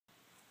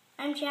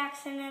I'm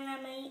Jackson and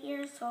I'm 8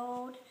 years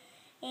old,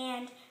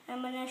 and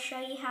I'm going to show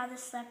you how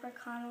this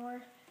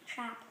leprechaun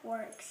trap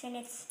works. And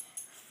it's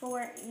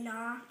Fort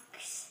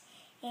Knox,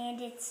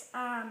 and it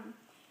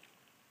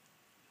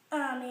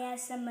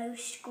has the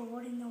most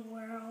gold in the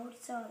world,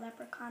 so a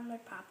leprechaun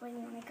would probably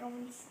want to go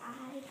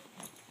inside.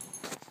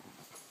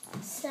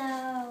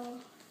 So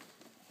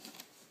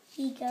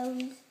he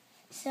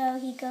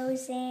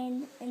goes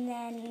in, and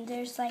then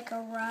there's like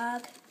a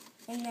rug,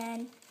 and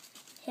then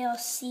he'll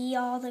see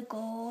all the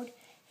gold,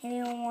 and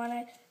he'll want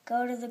to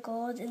go to the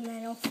gold, and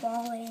then he'll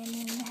fall in,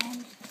 and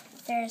then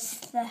there's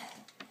the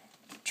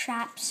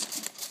trap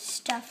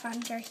stuff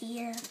under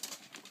here,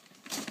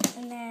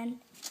 and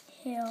then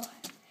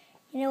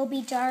it'll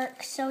be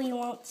dark, so you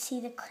won't see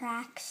the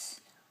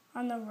cracks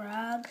on the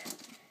rug,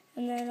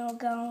 and then he'll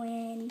go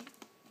in,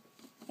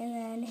 and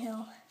then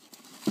he'll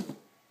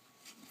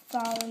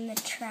fall in the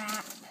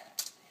trap,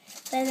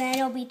 but then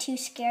he'll be too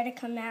scared to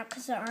come out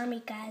because the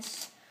army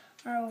guys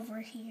are over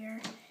here.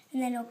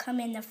 And then he'll come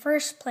in the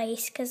first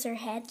place because their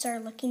heads are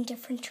looking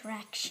different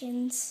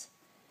directions.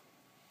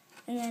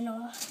 And then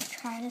he'll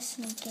try to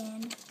sneak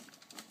in.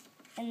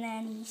 And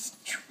then he's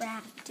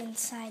trapped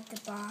inside the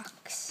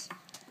box.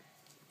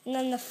 And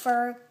then the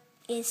fur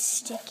is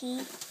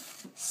sticky,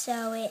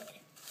 so it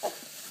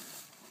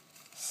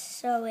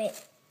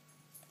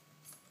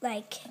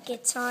like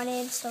gets on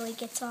it, so he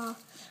gets all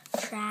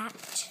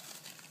trapped.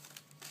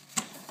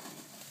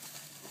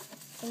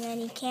 And then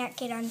he can't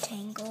get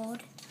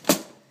untangled.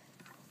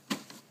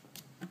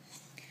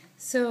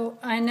 So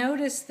I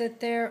noticed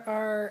that there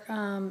are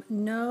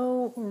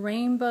no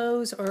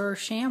rainbows or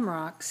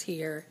shamrocks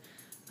here.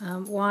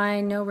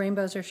 Why no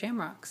rainbows or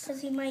shamrocks?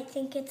 Because you might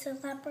think it's a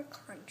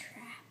leprechaun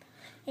trap.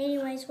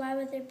 Anyways, why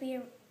would there be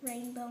a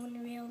rainbow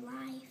in real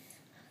life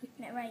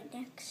right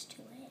next to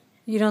it?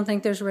 You don't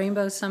think there's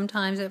rainbows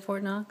sometimes at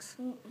Fort Knox?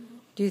 Mm-mm.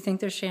 Do you think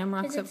there's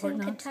shamrocks at Fort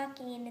Knox? Because it's in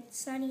Kentucky and it's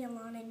sunny a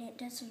lot and it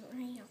doesn't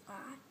rain a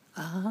lot.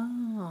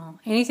 Oh.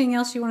 Anything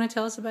else you want to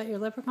tell us about your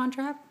leprechaun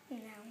trap? No.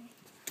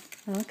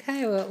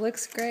 Okay, well, it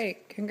looks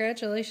great.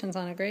 Congratulations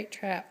on a great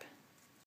trap.